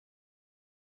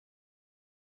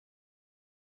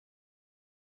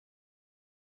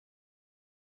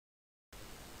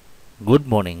Good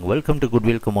morning, welcome to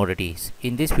Goodwill Commodities.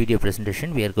 In this video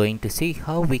presentation, we are going to see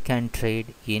how we can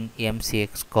trade in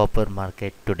MCX copper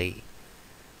market today.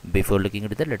 Before looking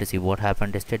into that, let us see what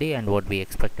happened yesterday and what we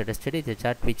expected yesterday. The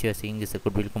chart which you are seeing is the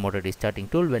Goodwill Commodities charting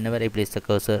tool. Whenever I place the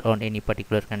cursor on any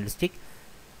particular candlestick,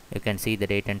 you can see the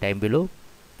date and time below.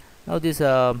 Now this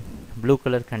blue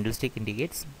color candlestick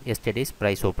indicates yesterday's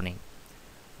price opening,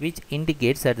 which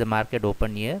indicates that the market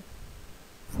opened here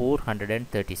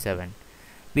 437.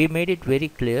 We made it very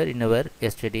clear in our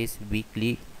yesterday's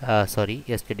daily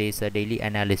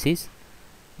analysis.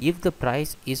 If the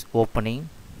price is opening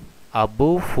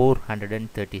above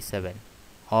 437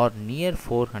 or near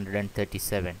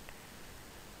 437,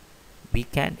 we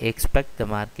can expect the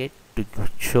market to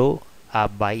show a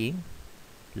buying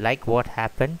like what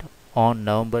happened on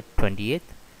November 20th.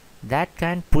 That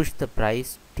can push the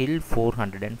price till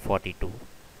 442.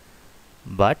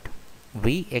 But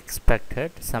we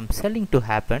expected some selling to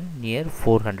happen near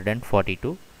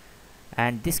 442,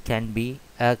 and this can be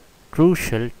a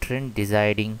crucial trend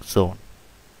deciding zone.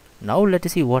 Now let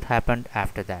us see what happened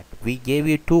after that. We gave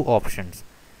you two options: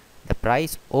 the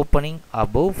price opening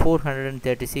above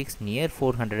 436 near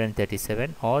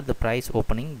 437, or the price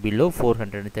opening below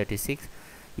 436.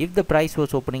 If the price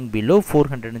was opening below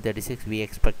 436, we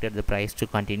expected the price to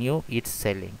continue its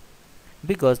selling,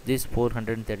 because this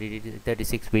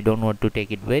 436 we don't want to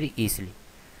take it very easily.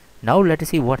 Now let us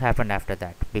see what happened after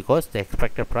that. Because the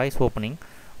expected price opening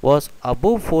was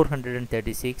above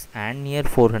 436 and near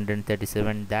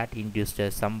 437, that induced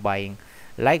some buying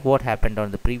like what happened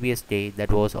on the previous day,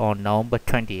 that was on November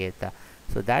 20th.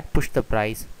 So that pushed the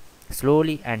price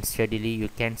slowly and steadily. You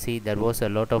can see there was a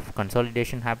lot of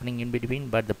consolidation happening in between,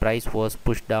 but the price was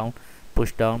pushed down,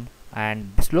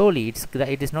 and slowly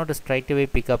it is not a straightaway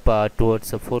pickup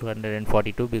towards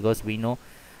 442, because we know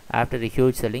after a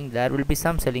huge selling there will be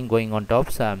some selling going on top.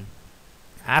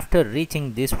 After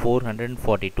reaching this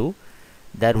 442,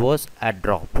 there was a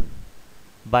drop,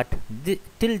 but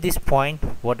till this point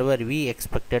whatever we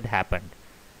expected happened.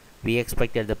 We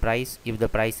expected the price, if the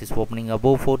price is opening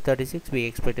above 436, we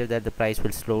expected that the price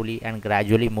will slowly and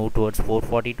gradually move towards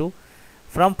 442.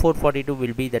 From 442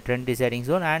 will be the trend deciding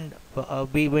zone, and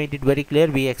we made it very clear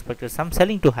we expected some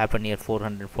selling to happen near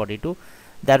 442.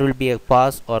 There will be a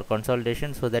pause or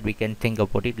consolidation, so that we can think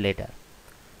about it later.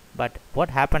 But what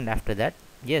happened after that?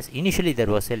 Yes, initially there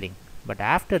was selling, but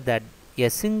after that a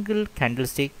single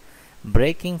candlestick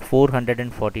breaking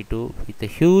 442 with a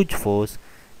huge force,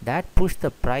 that pushed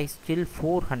the price till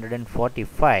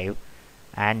 445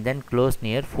 and then closed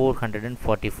near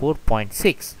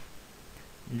 444.6.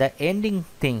 The ending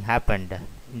thing happened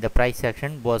in the price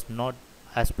action was not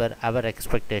as per our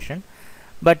expectation,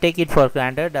 but take it for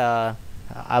granted.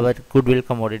 Our Goodwill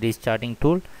Commodities charting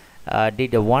tool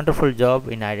did a wonderful job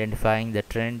in identifying the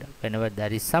trend whenever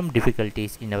there is some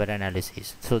difficulties in our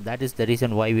analysis. So that is the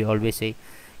reason why we always say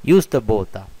use the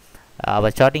both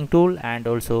our charting tool and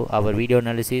also our video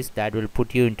analysis. That will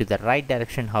put you into the right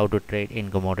direction how to trade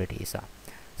in commodities.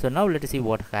 So now let us see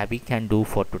what we can do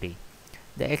for today.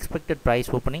 The expected price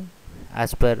opening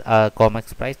as per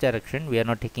COMEX price direction, we are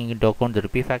not taking into account the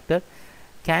rupee factor,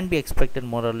 can be expected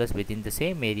more or less within the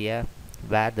same area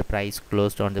where the price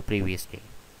closed on the previous day,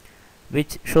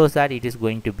 which shows that it is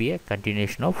going to be a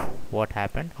continuation of what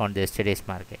happened on the yesterday's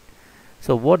market.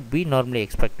 So what we normally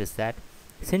expect is that,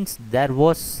 since there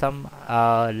was some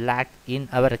lack in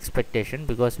our expectation,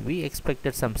 because we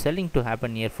expected some selling to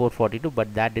happen near 442,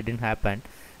 but that didn't happen,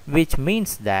 which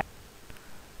means that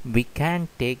we can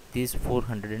take this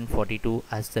 442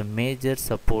 as the major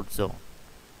support zone.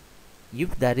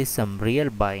 If there is some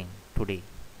real buying today,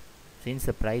 since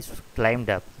the price climbed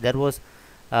up, there was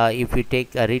if we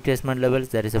take retracement levels,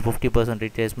 there is a 50%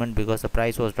 retracement, because the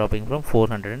price was dropping from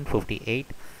 458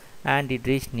 and it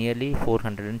reached nearly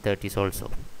 430s also.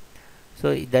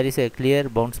 So there is a clear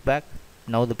bounce back.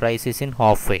 Now the price is in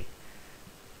halfway.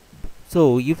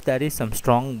 So if there is some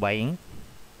strong buying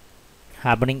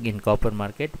happening in copper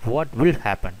market, what will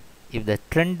happen? If the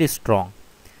trend is strong,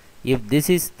 if this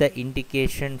is the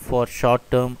indication for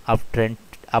short term uptrend,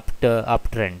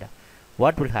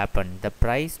 what will happen? The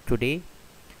price today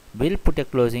will put a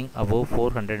closing above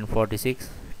 446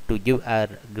 to give a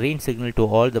green signal to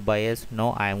all the buyers.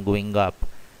 Now I am going up.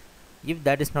 If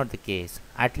that is not the case,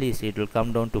 at least it will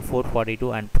come down to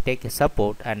 442 and take a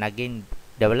support, and again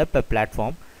develop a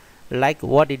platform like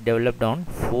what it developed on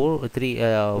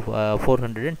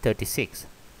 436.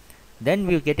 Then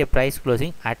we get a price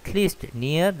closing at least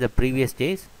near the previous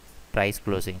day's price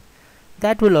closing.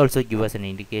 That will also give us an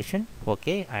indication,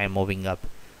 okay, I am moving up.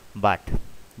 But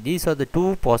these are the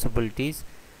two possibilities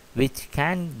which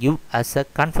can give us a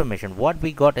confirmation. What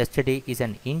we got yesterday is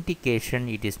an indication,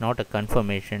 it is not a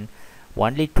confirmation.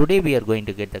 Only today we are going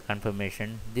to get the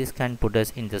confirmation. This can put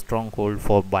us in the stronghold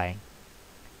for buying.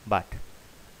 But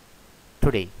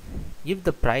today, if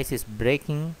the price is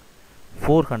breaking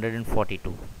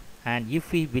 442 and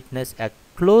if we witness a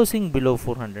closing below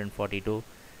 442,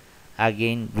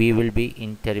 again we will be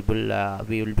in terrible,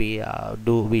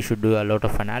 we should do a lot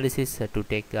of analysis to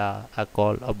take a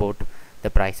call about the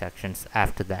price actions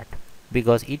after that,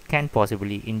 because it can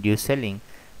possibly induce selling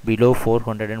below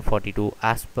 442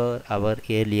 as per our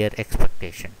earlier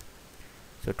expectation.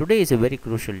 So today is a very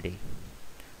crucial day.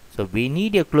 So we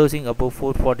need a closing above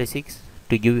 446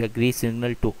 to give a green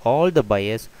signal to all the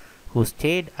buyers who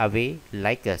stayed away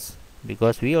like us,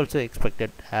 because we also expected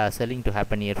selling to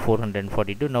happen here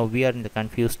 442. Now we are in the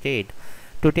confused state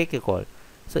to take a call.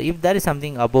 So if there is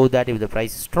something above that, if the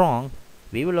price is strong,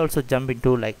 we will also jump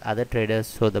into like other traders,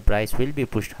 so the price will be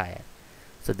pushed higher.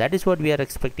 So that is what we are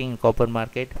expecting in copper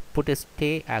market. Put a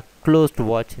stay a closed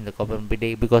watch in the copper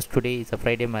day, because today is a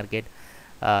Friday market.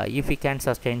 If we can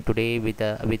sustain today with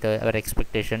our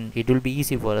expectation, it will be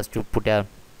easy for us to put a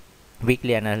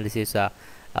weekly analysis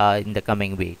in the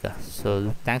coming week.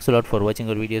 So thanks a lot for watching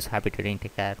our videos. Happy trading.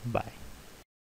 Take care. Bye.